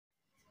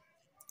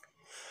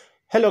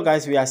Hello,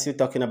 guys. We are still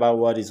talking about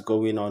what is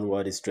going on,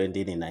 what is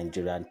trending in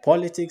Nigerian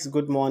politics.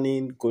 Good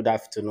morning, good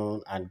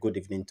afternoon, and good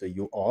evening to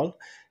you all,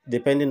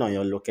 depending on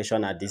your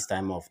location at this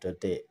time of the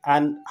day.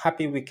 And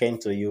happy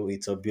weekend to you.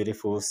 It's a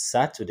beautiful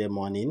Saturday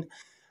morning,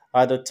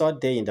 the third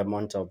day in the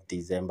month of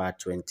December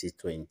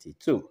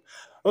 2022.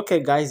 Okay,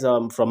 guys.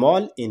 From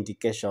all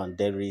indication,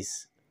 there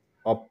is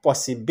a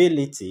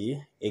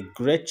possibility, a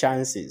great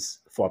chances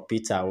for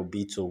Peter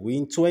Obi to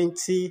win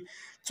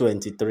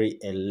 2023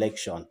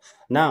 election.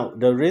 Now,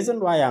 the reason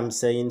why I'm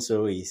saying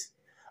so is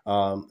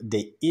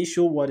the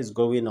issue what is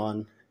going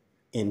on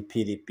in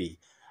PDP.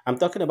 I'm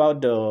talking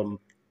about the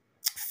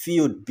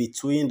feud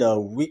between the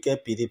Wike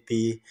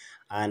PDP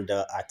and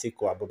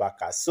Atiku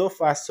Abubakar. So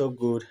far, so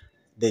good.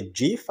 The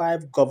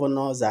G5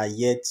 governors are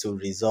yet to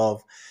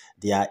resolve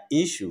their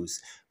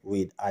issues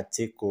with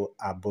Atiku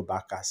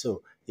Abubakar.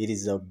 So it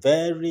is a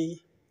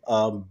very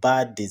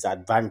bad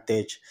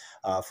disadvantage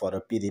for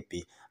the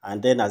PDP.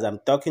 And then, as I'm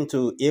talking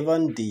to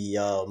even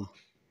the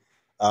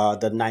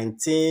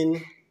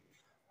 19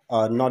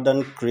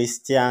 northern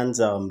Christians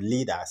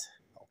leaders,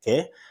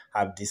 okay,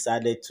 have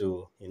decided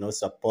to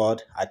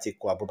support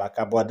Atiku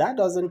Abubakar, but that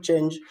doesn't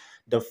change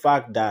the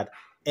fact that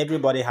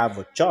everybody have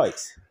a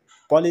choice.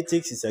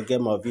 Politics is a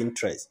game of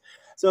interest.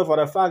 So for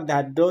the fact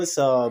that those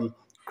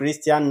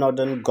Christian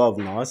northern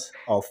governors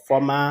or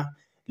former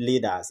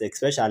leaders,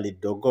 especially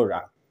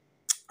Dogora,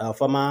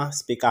 former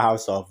Speaker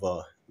House of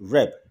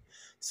Rep,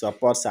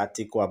 supports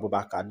Atiku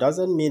Abubakar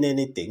doesn't mean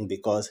anything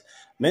because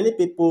many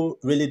people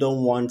really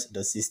don't want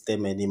the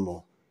system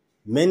anymore.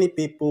 Many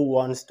people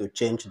want to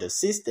change the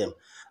system,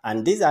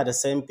 and these are the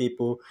same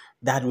people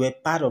that were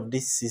part of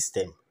this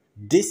system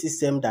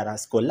that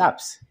has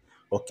collapsed.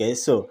 Okay,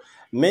 so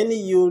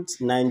many youth,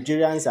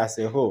 Nigerians as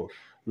a whole,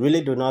 really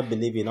do not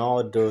believe in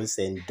all those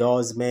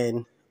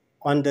endorsements.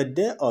 On the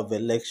day of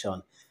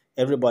election,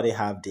 everybody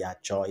have their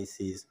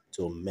choices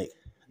to make.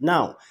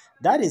 Now,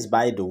 that is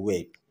by the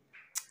way.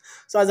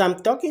 So as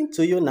I'm talking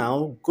to you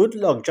now,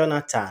 Goodluck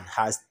Jonathan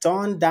has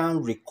turned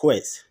down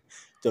requests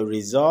to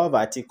resolve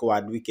Atiku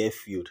and Wike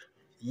feud.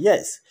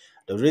 Yes,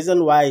 the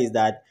reason why is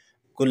that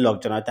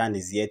Goodluck Jonathan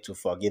is yet to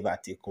forgive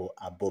Atiku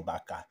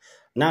Abubakar.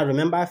 Now,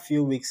 remember a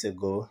few weeks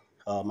ago,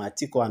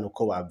 Atiku and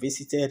Okowa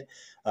visited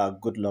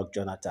Goodluck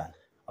Jonathan.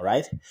 All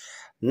right.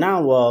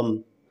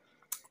 Now,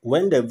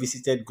 when they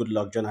visited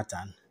Goodluck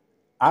Jonathan,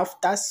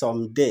 after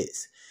some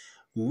days,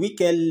 Wike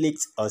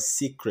leaked a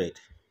secret.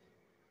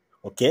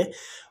 Okay,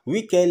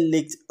 Wike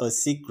leaked a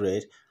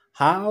secret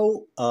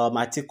how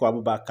Atiku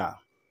Abubakar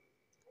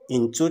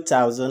in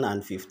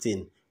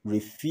 2015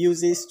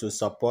 refuses to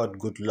support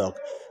Goodluck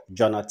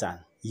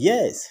Jonathan.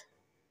 Yes.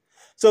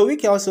 So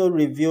Wike also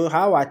revealed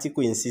how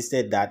Atiku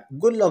insisted that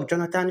Goodluck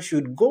Jonathan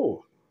should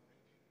go,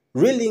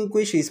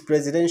 relinquish his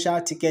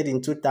presidential ticket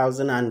in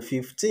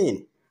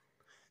 2015.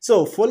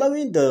 So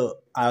following the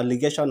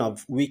allegation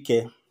of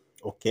Wike,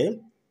 okay,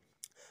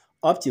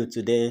 up till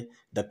today,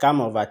 the camp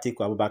of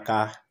Atiku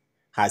Abubakar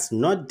has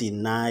not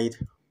denied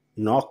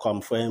nor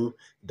confirmed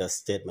the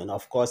statement.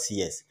 Of course,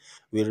 yes.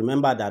 We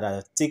remember that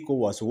Atiku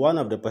was one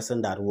of the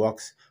person that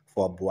works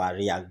for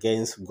Buhari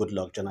against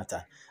Goodluck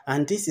Jonathan.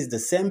 And this is the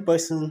same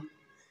person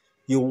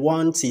you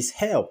want his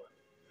help.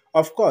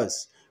 Of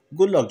course,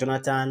 Goodluck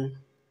Jonathan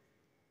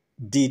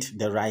did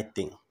the right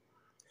thing,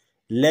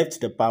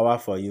 left the power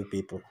for you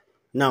people.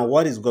 Now,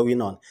 what is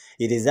going on?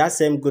 It is that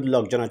same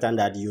Goodluck Jonathan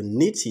that you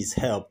need his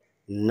help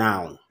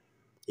now.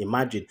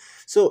 Imagine.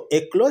 So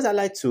a close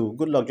ally to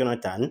Goodluck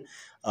Jonathan,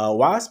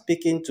 while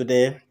speaking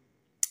today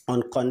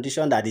on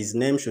condition that his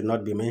name should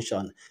not be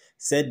mentioned,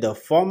 said the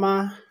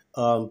former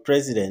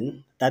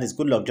president, that is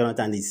Goodluck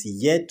Jonathan, is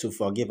yet to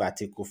forgive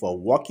Atiku for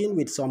working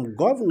with some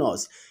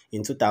governors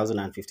in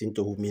 2015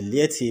 to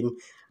humiliate him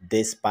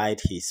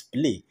despite his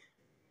plea.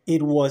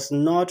 It was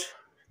not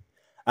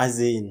as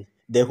in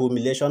the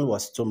humiliation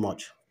was too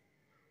much.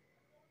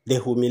 They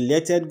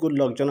humiliated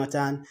Goodluck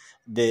Jonathan.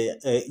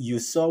 You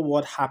saw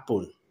what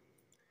happened.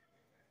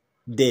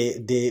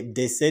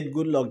 They said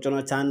Goodluck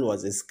Jonathan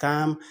was a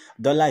scam.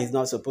 Dollar is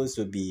not supposed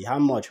to be. How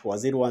much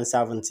was it?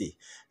 170.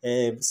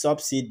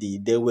 Subsidy.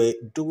 They were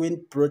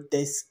doing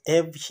protests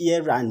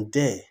here and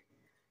there,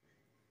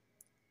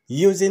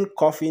 using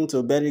coffin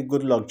to bury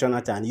Goodluck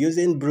Jonathan,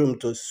 using broom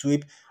to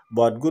sweep.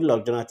 But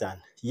Goodluck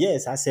Jonathan,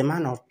 yes, as a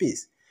man of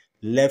peace,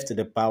 left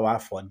the power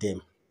for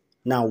them.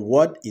 Now,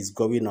 what is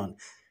going on?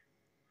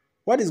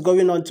 What is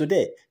going on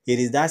today? It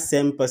is that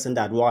same person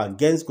that war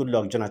against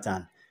Goodluck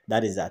Jonathan,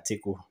 that is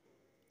Atiku,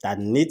 that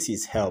needs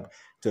his help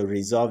to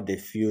resolve the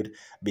feud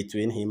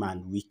between him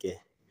and Wike.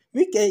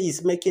 Wike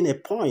is making a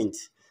point.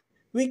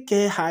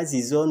 Wike has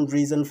his own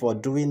reason for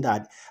doing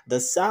that.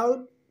 The South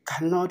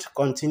cannot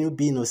continue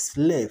being a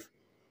slave.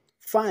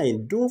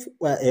 Fine, do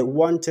a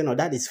one tenor,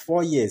 that is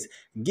 4 years.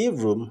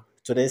 Give room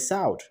to the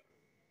South.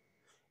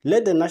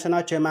 Let the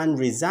national chairman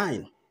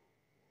resign.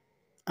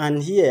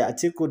 And here,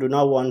 Atiku do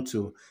not want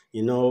to,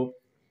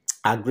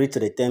 agree to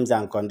the terms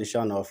and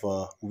conditions of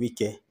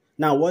Wike.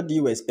 Now, what do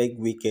you expect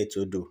Wike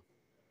to do?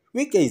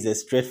 Wike is a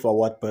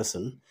straightforward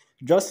person,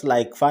 just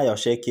like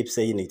Fayoshe keeps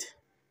saying it.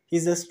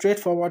 He's a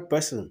straightforward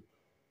person.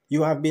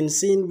 You have been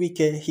seeing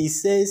Wike, he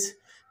says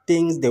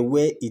things the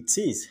way it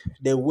is,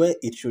 the way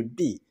it should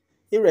be,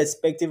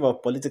 irrespective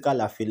of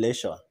political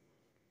affiliation.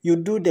 You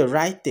do the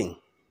right thing.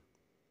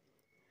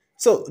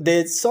 So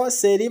the source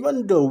said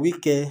even though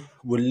Wike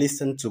will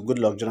listen to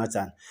Goodluck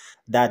Jonathan,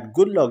 that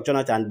Goodluck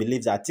Jonathan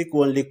believes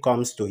Atiku only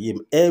comes to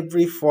him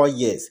every 4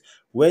 years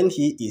when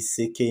he is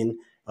seeking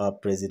a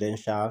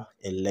presidential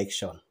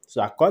election.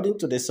 So according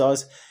to the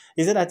source,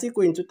 he said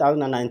Atiku in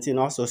 2019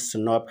 also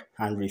snubbed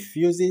and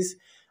refuses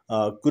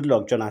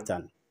Goodluck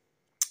Jonathan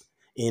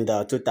in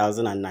the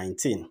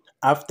 2019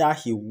 after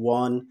he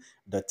won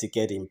the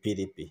ticket in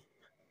PDP.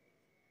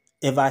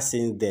 Ever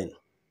since then,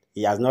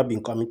 he has not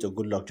been coming to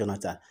Goodluck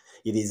Jonathan.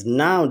 It is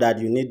now that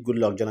you need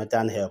Goodluck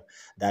Jonathan help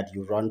that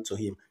you run to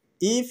him.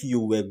 If you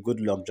were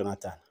Goodluck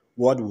Jonathan,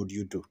 what would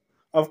you do?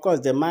 Of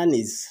course, the man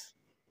is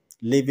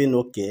living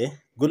okay.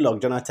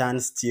 Goodluck Jonathan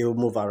still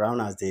move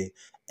around as the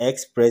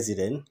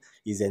ex-president.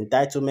 His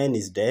entitlement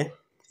is there.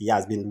 He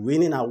has been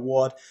winning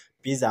award,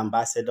 peace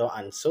ambassador,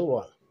 and so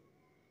on.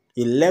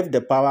 He left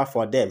the power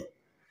for them.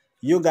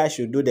 You guys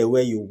should do the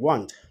way you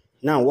want.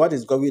 Now, what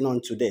is going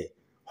on today?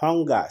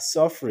 Hunger,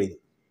 suffering,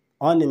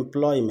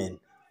 unemployment,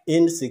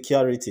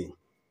 insecurity.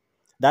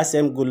 That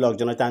same Goodluck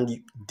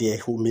Jonathan they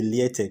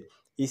humiliated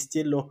is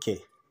still okay.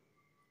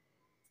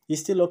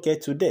 He's still okay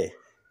today.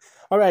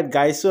 All right,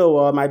 guys. So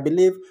I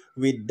believe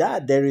with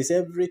that, there is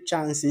every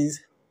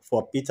chances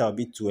for Peter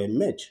Obi to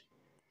emerge.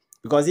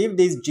 Because if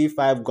these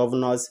G5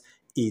 governors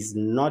is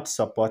not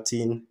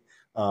supporting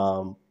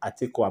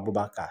Atiku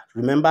Abubakar,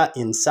 remember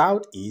in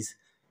Southeast,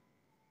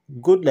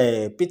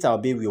 Peter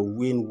Obi will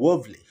win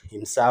woefully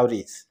in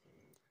Southeast.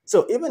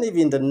 So even if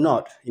in the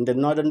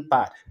northern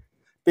part,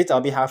 Peter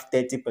Obi have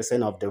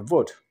 30% of the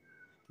vote.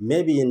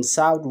 Maybe in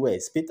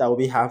Southwest, Peter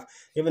Obi have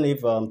even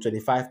if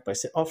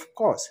 25%. Of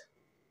course,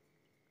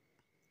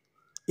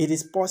 it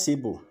is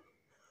possible.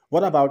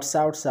 What about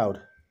South?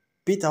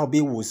 Peter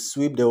Obi will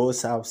sweep the whole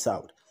South,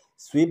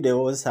 sweep the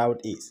whole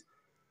Southeast.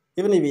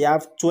 Even if we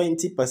have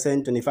 20%,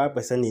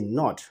 25% in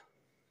North,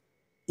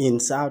 in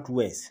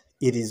Southwest,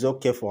 it is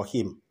okay for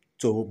him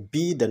to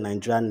be the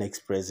Nigerian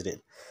next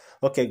president.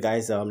 Okay,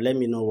 guys, let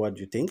me know what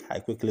you think. I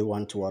quickly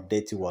want to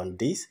update you on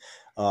this.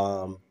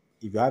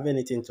 If you have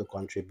anything to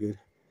contribute,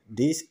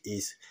 this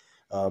is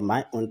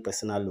my own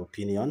personal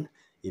opinion.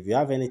 If you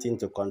have anything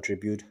to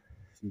contribute,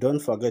 don't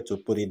forget to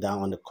put it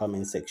down on the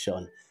comment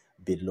section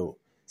below.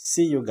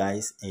 See you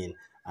guys in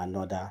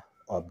another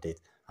update.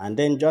 And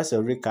then just a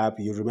recap,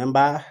 you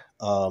remember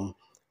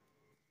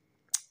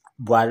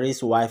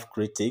Buhari's wife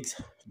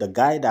critics, the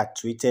guy that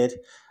tweeted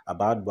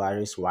about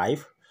Buhari's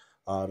wife,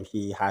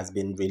 he has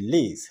been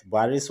released.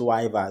 Buhari's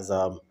wife has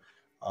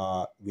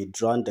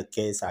withdrawn the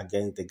case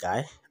against the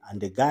guy,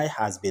 and the guy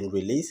has been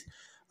released,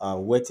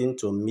 waiting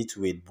to meet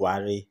with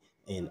Buhari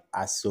in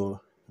Aso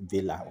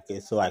Villa. Okay,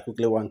 so I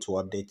quickly want to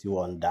update you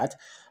on that.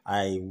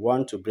 I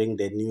want to bring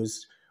the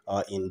news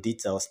in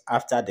details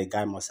after the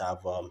guy must have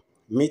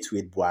meet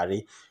with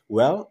Buhari.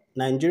 Well,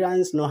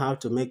 Nigerians know how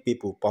to make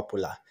people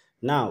popular.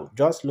 Now,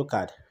 just look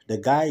at the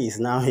guy is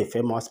now a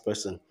famous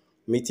person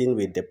meeting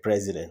with the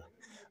president.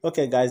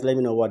 Okay, guys, let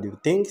me know what you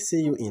think.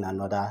 See you in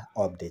another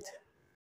update.